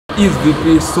is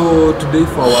VP. So today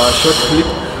for our short clip,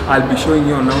 I'll be showing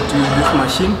you on how to use this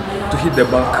machine to hit the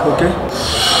back, okay?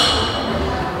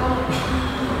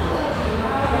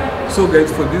 So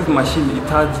guys, for this machine, it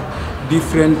has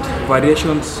different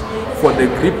variations for the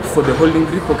grip, for the holding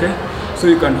grip, okay? So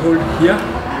you can hold here,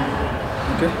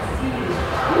 okay?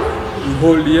 You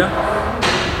hold here,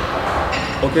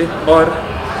 okay? Or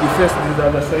you face this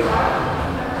other side,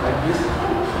 like this.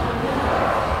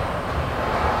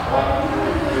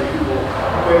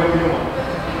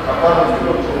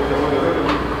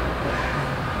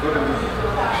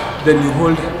 Then you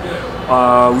hold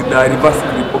with the reverse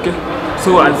grip, okay?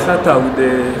 So I'll start with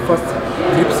the first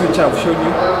grip switch I've shown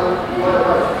you.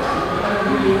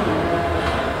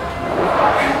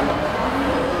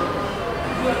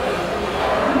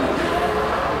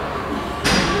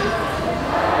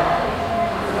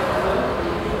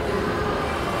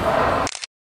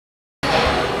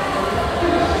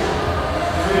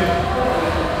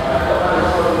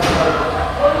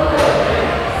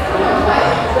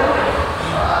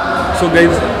 So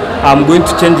guys, I'm going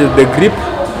to change the grip.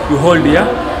 You hold here.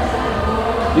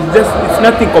 It's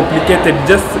nothing complicated,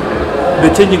 just the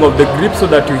changing of the grip so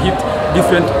that you hit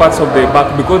different parts of the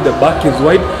back, because the back is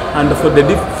wide, and for the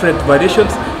different variations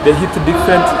they hit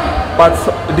different parts,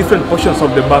 different portions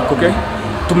of the back, okay,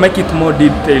 to make it more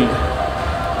detailed.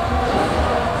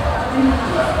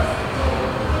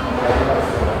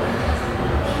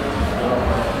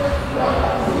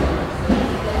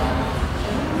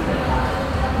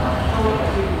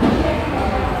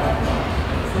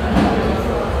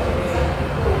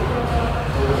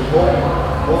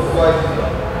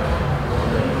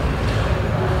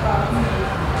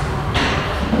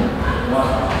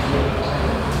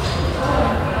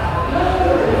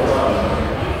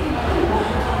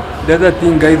 The other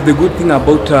thing, guys, the good thing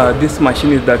about this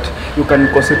machine is that you can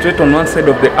concentrate on one side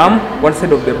of the arm, one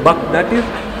side of the back, that is,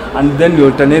 and then you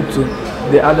alternate to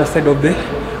the other side of the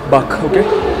back, okay?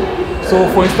 So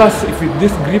for instance, if with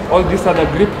this grip or this other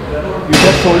grip, you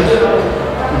just hold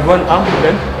with one arm,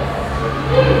 then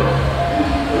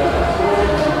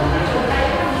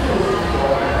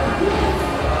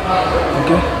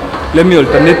okay, let me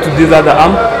alternate to this other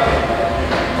arm.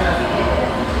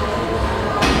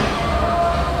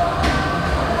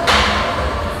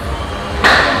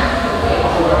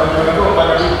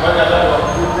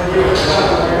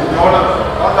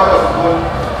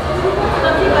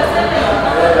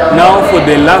 Now for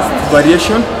the last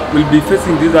variation, we'll be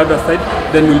facing this other side,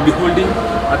 then we'll be holding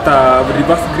at a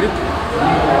reverse grip.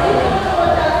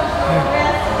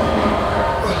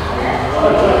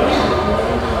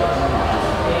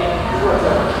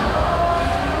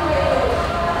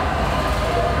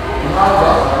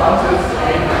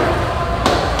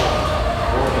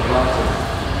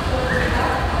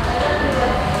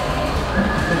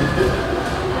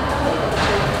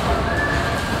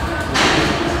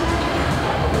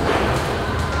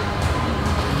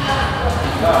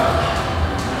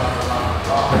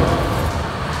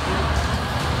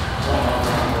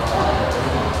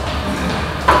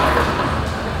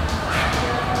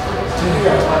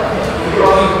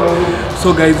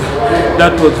 So guys,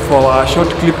 that was for our short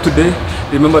clip today.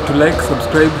 Remember to like,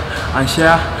 subscribe and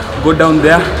share. Go down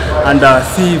there and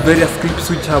see various clips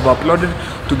which I have uploaded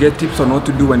to get tips on what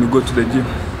to do when you go to the gym.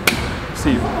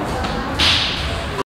 See you.